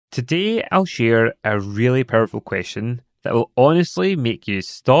Today, I'll share a really powerful question that will honestly make you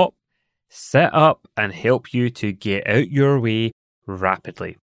stop, sit up, and help you to get out your way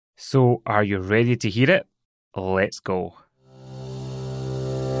rapidly. So, are you ready to hear it? Let's go.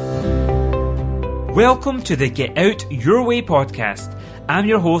 Welcome to the Get Out Your Way podcast. I'm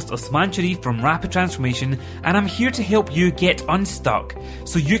your host, Osman Sharif from Rapid Transformation, and I'm here to help you get unstuck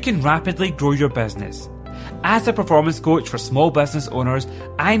so you can rapidly grow your business. As a performance coach for small business owners,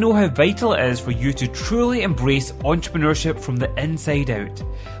 I know how vital it is for you to truly embrace entrepreneurship from the inside out,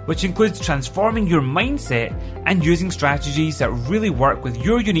 which includes transforming your mindset and using strategies that really work with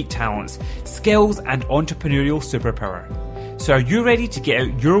your unique talents, skills, and entrepreneurial superpower. So are you ready to get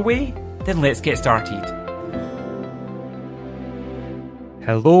out your way? Then let's get started.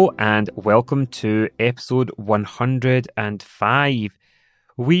 Hello and welcome to episode 105.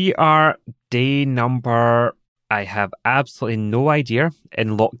 We are day number, I have absolutely no idea,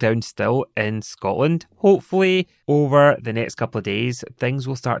 in lockdown still in Scotland. Hopefully over the next couple of days, things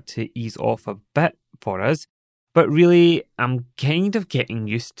will start to ease off a bit for us. But really, I'm kind of getting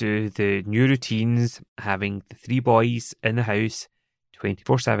used to the new routines, having the three boys in the house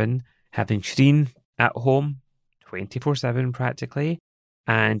 24/7, having Shireen at home 24/7 practically,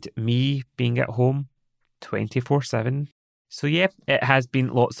 and me being at home 24/7. So yeah, it has been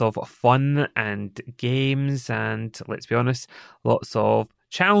lots of fun and games and, let's be honest, lots of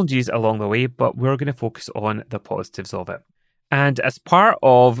challenges along the way, but we're going to focus on the positives of it. And as part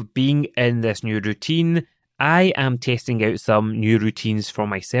of being in this new routine, I am testing out some new routines for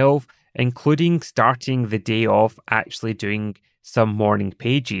myself, including starting the day off actually doing some morning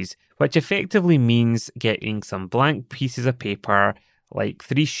pages, which effectively means getting some blank pieces of paper, like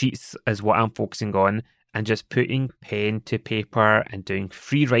 3 sheets is what I'm focusing on, and just putting pen to paper and doing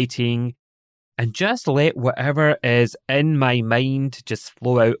free writing and just let whatever is in my mind just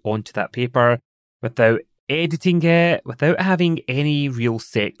flow out onto that paper without editing it, without having any real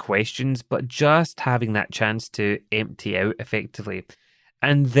set questions, but just having that chance to empty out effectively.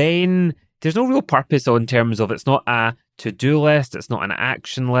 And then there's no real purpose in terms of it's not a to-do list, it's not an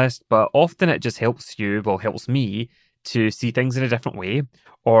action list, but often it just helps me to see things in a different way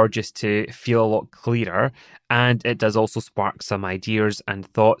or just to feel a lot clearer. And it does also spark some ideas and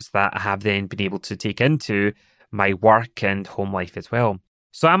thoughts that I have then been able to take into my work and home life as well.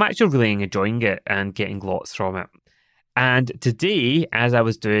 So I'm actually really enjoying it and getting lots from it. And today, as I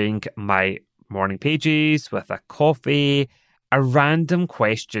was doing my morning pages with a coffee, a random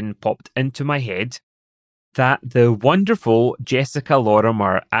question popped into my head that the wonderful Jessica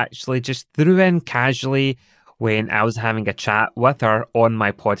Lorimer actually just threw in casually when I was having a chat with her on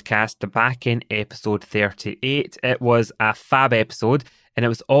my podcast back in episode 38. It was a fab episode and it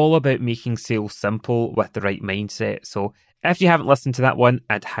was all about making sales simple with the right mindset. So if you haven't listened to that one,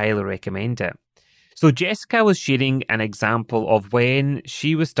 I'd highly recommend it. So Jessica was sharing an example of when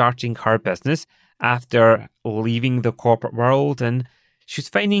she was starting her business after leaving the corporate world, and she was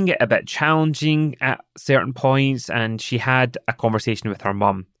finding it a bit challenging at certain points, and she had a conversation with her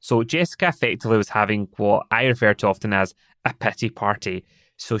mum. So Jessica effectively was having what I refer to often as a pity party.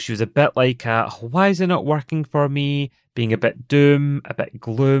 So she was a bit like, why is it not working for me? Being a bit doom, a bit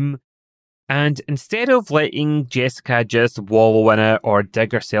gloom. And instead of letting Jessica just wallow in it or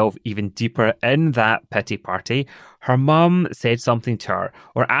dig herself even deeper in that pity party, her mum said something to her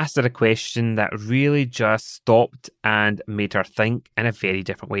or asked her a question that really just stopped and made her think in a very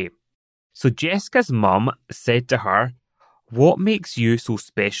different way. So Jessica's mum said to her, "What makes you so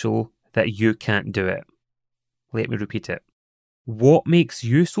special that you can't do it?" Let me repeat it. What makes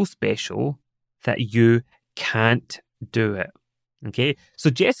you so special that you can't do it? Okay,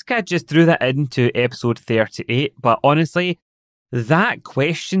 so Jessica just threw that into episode 38, but honestly, that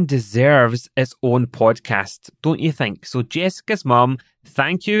question deserves its own podcast, don't you think? So Jessica's mum,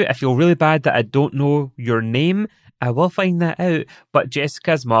 thank you. I feel really bad that I don't know your name. I will find that out. But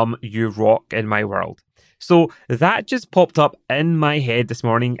Jessica's mum, you rock in my world. So that just popped up in my head this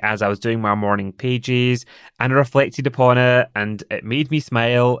morning as I was doing my morning pages, and I reflected upon it, and it made me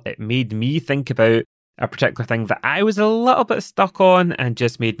smile. It made me think about a particular thing that I was a little bit stuck on and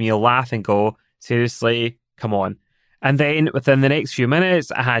just made me laugh and go, seriously, come on. And then within the next few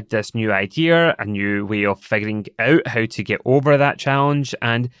minutes, I had this new idea, a new way of figuring out how to get over that challenge,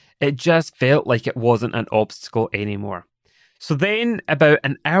 and it just felt like it wasn't an obstacle anymore. So then about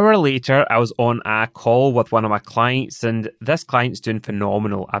an hour later, I was on a call with one of my clients, and this client's doing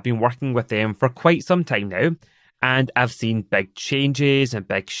phenomenal. I've been working with them for quite some time now, and I've seen big changes and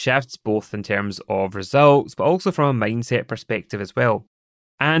big shifts, both in terms of results, but also from a mindset perspective as well.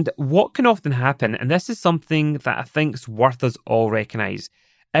 And what can often happen, and this is something that I think is worth us all recognise,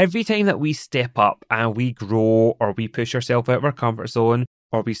 Every time that we step up and we grow or we push ourselves out of our comfort zone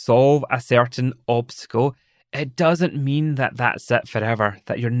or we solve a certain obstacle, it doesn't mean that that's it forever,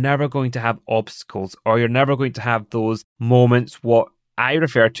 that you're never going to have obstacles or you're never going to have those moments, what I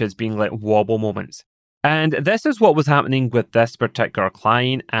refer to as being like wobble moments. And this is what was happening with this particular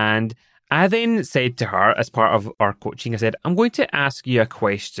client. And I then said to her, as part of our coaching, I said, I'm going to ask you a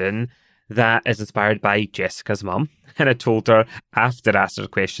question that is inspired by Jessica's mum. And I told her after I asked her the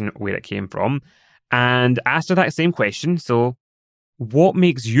question where it came from and asked her that same question. So, what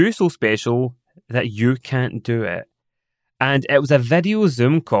makes you so special that you can't do it? And it was a video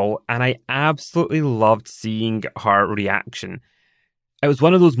Zoom call, and I absolutely loved seeing her reaction. It was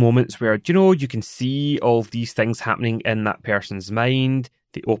one of those moments where, you can see all of these things happening in that person's mind.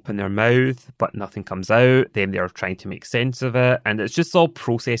 They open their mouth, but nothing comes out. Then they're trying to make sense of it. And it's just all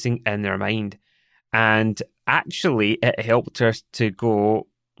processing in their mind. And actually, it helped her to go,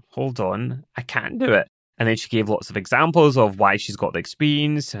 hold on, I can't do it. And then she gave lots of examples of why she's got the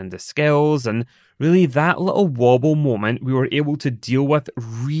experience and the skills. And really, that little wobble moment we were able to deal with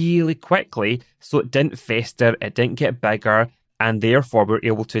really quickly. So it didn't fester, it didn't get bigger. And therefore, we're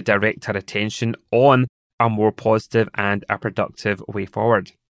able to direct her attention on a more positive and a productive way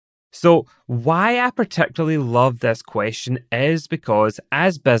forward. So why I particularly love this question is because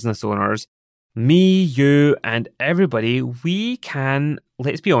as business owners, me, you, and everybody, we can,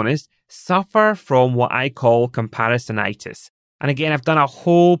 let's be honest, suffer from what I call comparisonitis. And again, I've done a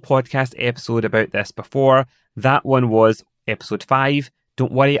whole podcast episode about this before. That one was episode 5.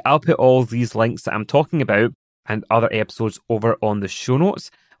 Don't worry, I'll put all these links that I'm talking about and other episodes over on the show notes,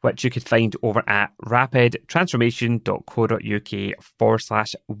 which you could find over at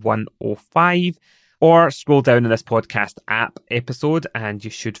rapidtransformation.co.uk/105, or scroll down in this podcast app episode and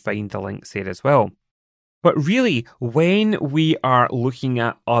you should find the links there as well. But really, when we are looking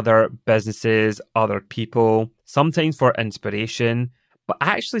at other businesses, other people, sometimes for inspiration, but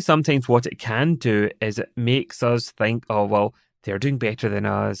actually sometimes what it can do is it makes us think, oh, well, they're doing better than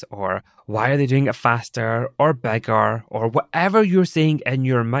us, or why are they doing it faster or bigger, or whatever you're saying in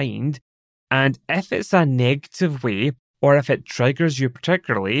your mind. And if it's a negative way, or if it triggers you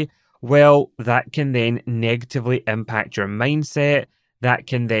particularly, well, that can then negatively impact your mindset. That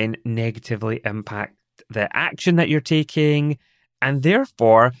can then negatively impact the action that you're taking, and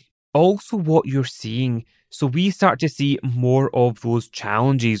therefore also what you're seeing. So we start to see more of those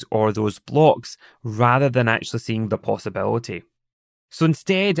challenges or those blocks rather than actually seeing the possibility. So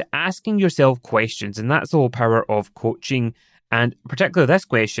instead, asking yourself questions, and that's the whole power of coaching. And particularly this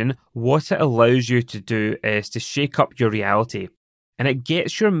question, what it allows you to do is to shake up your reality. And it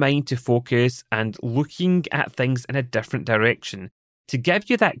gets your mind to focus and looking at things in a different direction, to give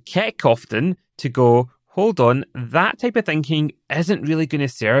you that kick often to go, hold on, that type of thinking isn't really going to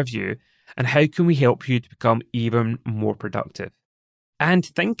serve you. And how can we help you to become even more productive? And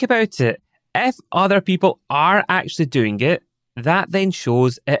think about it. If other people are actually doing it, that then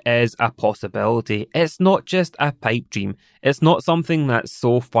shows it is a possibility. It's not just a pipe dream. It's not something that's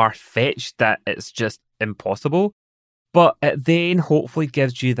so far-fetched that it's just impossible. But it then hopefully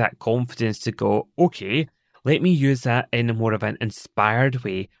gives you that confidence to go, okay, let me use that in more of an inspired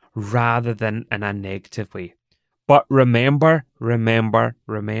way rather than in a negative way. But remember,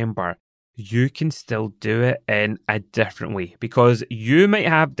 you can still do it in a different way, because you might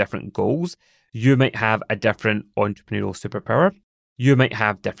have different goals. You might have a different entrepreneurial superpower. You might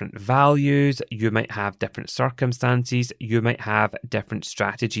have different values. You might have different circumstances. You might have different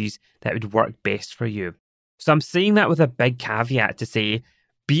strategies that would work best for you. So I'm saying that with a big caveat to say,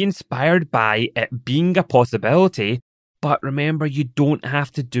 be inspired by it being a possibility, but remember, you don't have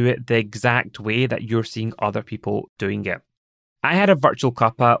to do it the exact way that you're seeing other people doing it. I had a virtual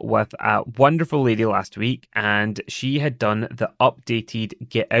cuppa with a wonderful lady last week, and she had done the updated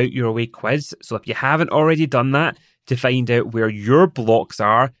Get Out Your Way quiz. So if you haven't already done that to find out where your blocks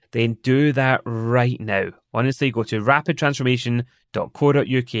are, then do that right now. Honestly, go to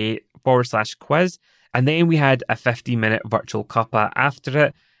rapidtransformation.co.uk/quiz. And then we had a 15-minute virtual cuppa after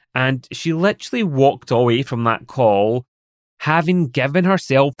it. And she literally walked away from that call having given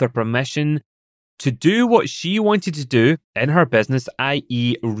herself the permission to do what she wanted to do in her business,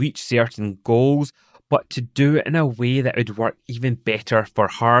 i.e. reach certain goals, but to do it in a way that would work even better for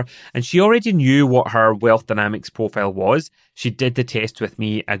her. And she already knew what her wealth dynamics profile was. She did the test with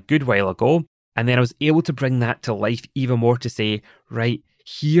me a good while ago. And then I was able to bring that to life even more to say, right,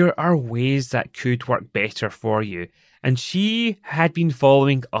 here are ways that could work better for you. And she had been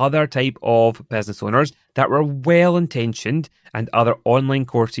following other type of business owners that were well-intentioned and other online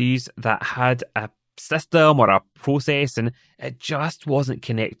courses that had a system or a process, and it just wasn't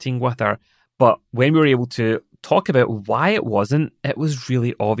connecting with her. But when we were able to talk about why it wasn't, it was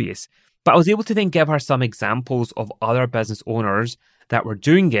really obvious. But I was able to then give her some examples of other business owners that were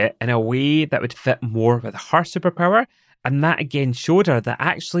doing it in a way that would fit more with her superpower. And that again showed her that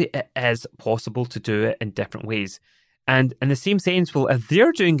actually it is possible to do it in different ways. And in the same sense, well, if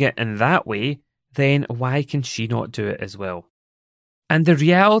they're doing it in that way, then why can she not do it as well? And the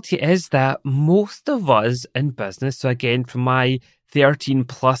reality is that most of us in business, so again, from my 13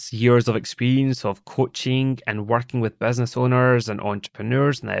 plus years of experience of coaching and working with business owners and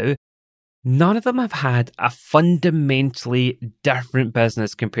entrepreneurs now, none of them have had a fundamentally different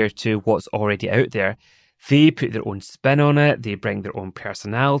business compared to what's already out there. They put their own spin on it, they bring their own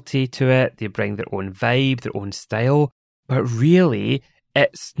personality to it, they bring their own vibe, their own style, but really,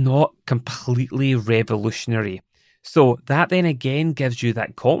 it's not completely revolutionary. So that then again gives you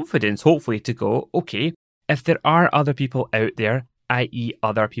that confidence, hopefully, to go, okay, if there are other people out there, i.e.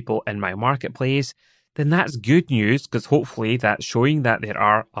 other people in my marketplace, then that's good news because hopefully that's showing that there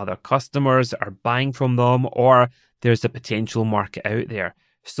are other customers that are buying from them or there's a potential market out there.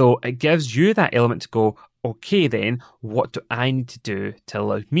 So it gives you that element to go, okay, then what do I need to do to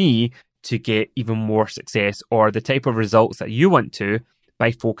allow me to get even more success or the type of results that you want to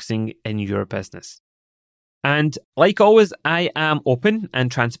by focusing in your business? And like always, I am open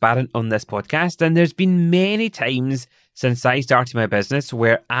and transparent on this podcast. And there's been many times since I started my business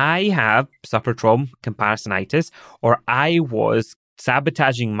where I have suffered from comparisonitis or I was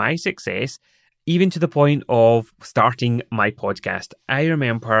sabotaging my success, even to the point of starting my podcast. I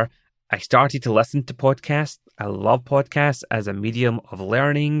remember I started to listen to podcasts. I love podcasts as a medium of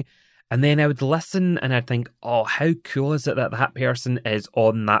learning. And then I would listen and I'd think, oh, how cool is it that that person is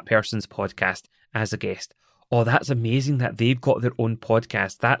on that person's podcast as a guest? Oh, that's amazing that they've got their own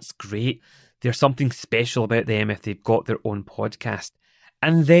podcast. That's great. There's something special about them if they've got their own podcast.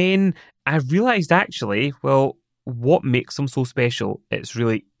 And then I realized actually, well, what makes them so special? It's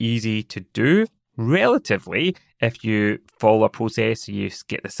really easy to do, relatively, if you follow a process, you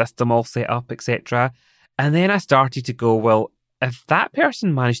get the system all set up, etc. And then I started to go, well, if that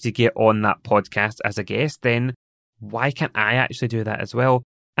person managed to get on that podcast as a guest, then why can't I actually do that as well?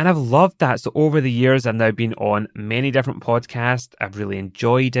 And I've loved that. So over the years, I've now been on many different podcasts. I've really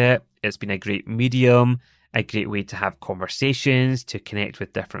enjoyed it. It's been a great medium, a great way to have conversations, to connect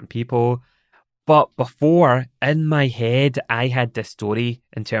with different people. But before, in my head, I had this story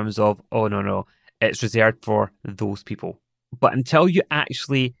in terms of, oh, no, it's reserved for those people. But until you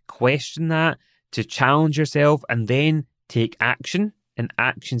actually question that, to challenge yourself and then take action, and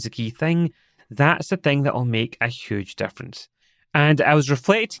action's the key thing, that's the thing that will make a huge difference. And I was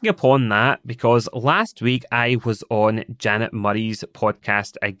reflecting upon that because last week I was on Janet Murray's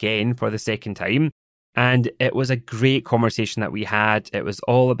podcast again for the second time. And it was a great conversation that we had. It was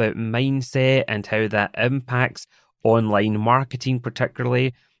all about mindset and how that impacts online marketing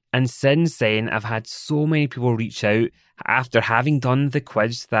particularly. And since then, I've had so many people reach out after having done the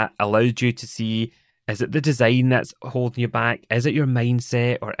quiz that allowed you to see, is it the design that's holding you back? Is it your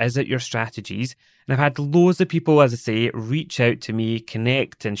mindset or is it your strategies? And I've had loads of people, as I say, reach out to me,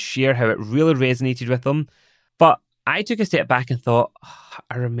 connect and share how it really resonated with them. But I took a step back and thought,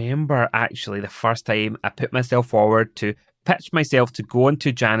 I remember actually the first time I put myself forward to pitch myself to go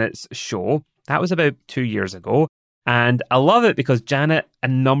onto Janet's show. That was about 2 years ago. And I love it because Janet a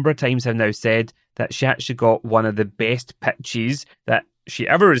number of times have now said that she actually got one of the best pitches that she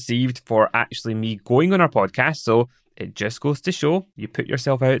ever received for actually me going on her podcast. So it just goes to show, you put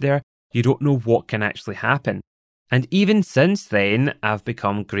yourself out there, you don't know what can actually happen. And even since then, I've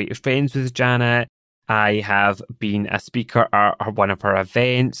become great friends with Janet. I have been a speaker at one of her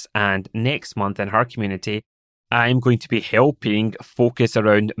events, and next month in her community, I'm going to be helping focus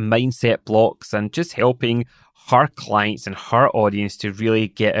around mindset blocks and just helping her clients and her audience to really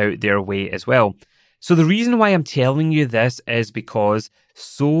get out their way as well. So the reason why I'm telling you this is because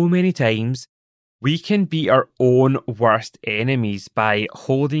so many times we can be our own worst enemies by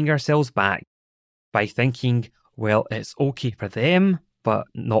holding ourselves back, by thinking, well, it's okay for them, but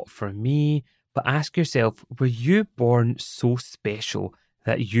not for me. But ask yourself, were you born so special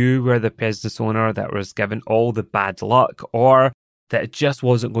that you were the business owner that was given all the bad luck, or that it just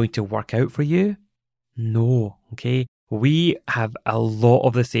wasn't going to work out for you? No, okay? We have a lot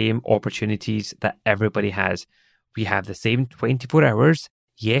of the same opportunities that everybody has. We have the same 24 hours.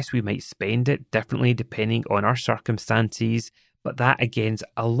 Yes, we might spend it differently depending on our circumstances, but that again's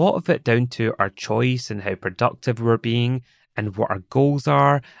a lot of it down to our choice and how productive we're being and what our goals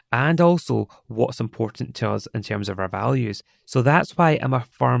are, and also what's important to us in terms of our values. So that's why I'm a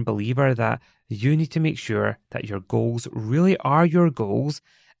firm believer that you need to make sure that your goals really are your goals,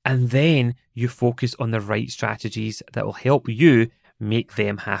 and then you focus on the right strategies that will help you make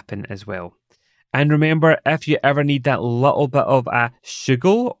them happen as well. And remember, if you ever need that little bit of a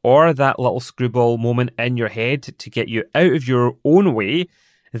shuggle or that little screwball moment in your head to get you out of your own way,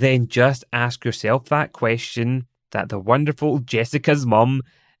 then just ask yourself that question that the wonderful Jessica's mum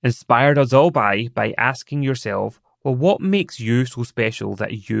inspired us all by asking yourself, well, what makes you so special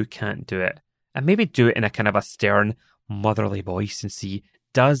that you can't do it? And maybe do it in a kind of a stern, motherly voice and see,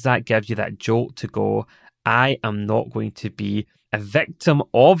 does that give you that jolt to go, I am not going to be a victim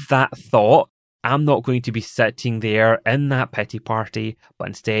of that thought. I'm not going to be sitting there in that pity party, but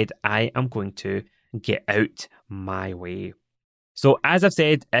instead I am going to get out my way. So as I've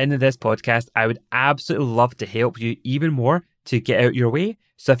said in this podcast, I would absolutely love to help you even more to get out your way.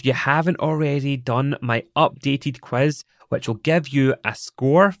 So if you haven't already done my updated quiz, which will give you a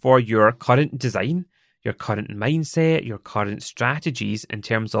score for your current design, your current mindset, your current strategies in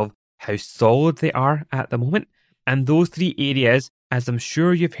terms of how solid they are at the moment. And those three areas, as I'm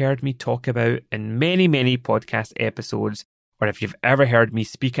sure you've heard me talk about in many, many podcast episodes, or if you've ever heard me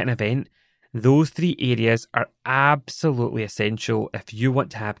speak at an event, those three areas are absolutely essential if you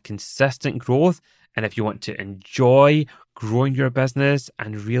want to have consistent growth and if you want to enjoy growing your business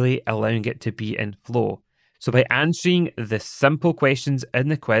and really allowing it to be in flow. So by answering the simple questions in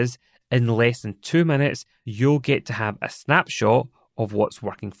the quiz in less than 2 minutes, you'll get to have a snapshot of what's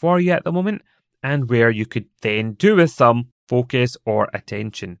working for you at the moment and where you could then do with some focus or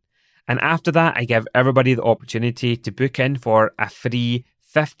attention. And after that, I give everybody the opportunity to book in for a free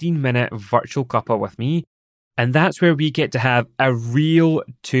 15-minute virtual cuppa with me. And that's where we get to have a real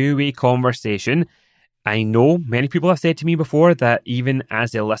two-way conversation. I know many people have said to me before that even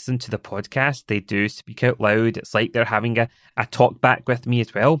as they listen to the podcast, they do speak out loud. It's like they're having a talk back with me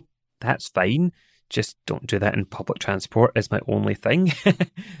as well. That's fine. Just don't do that in public transport is my only thing.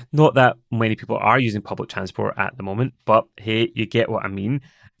 Not that many people are using public transport at the moment, but hey, you get what I mean.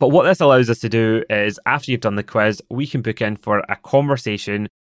 But what this allows us to do is after you've done the quiz, we can book in for a conversation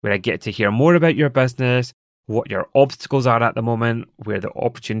where I get to hear more about your business, what your obstacles are at the moment, where the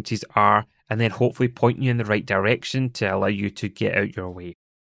opportunities are, and then hopefully point you in the right direction to allow you to get out your way.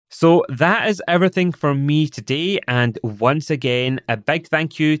 So that is everything from me today. And once again, a big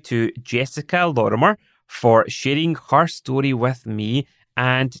thank you to Jessica Lorimer for sharing her story with me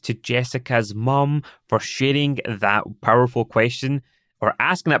and to Jessica's mum for sharing that powerful question or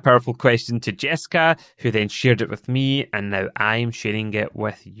asking that powerful question to Jessica, who then shared it with me. And now I'm sharing it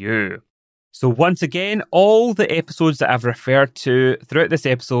with you. So once again, all the episodes that I've referred to throughout this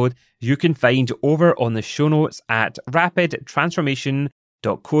episode, you can find over on the show notes at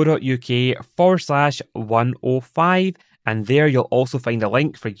rapidtransformation.co.uk/105. And there you'll also find a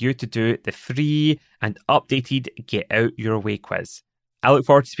link for you to do the free and updated Get Out Your Way quiz. I look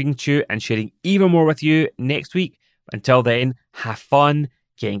forward to speaking to you and sharing even more with you next week. Until then, have fun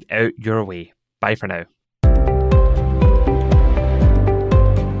getting out your way. Bye for now.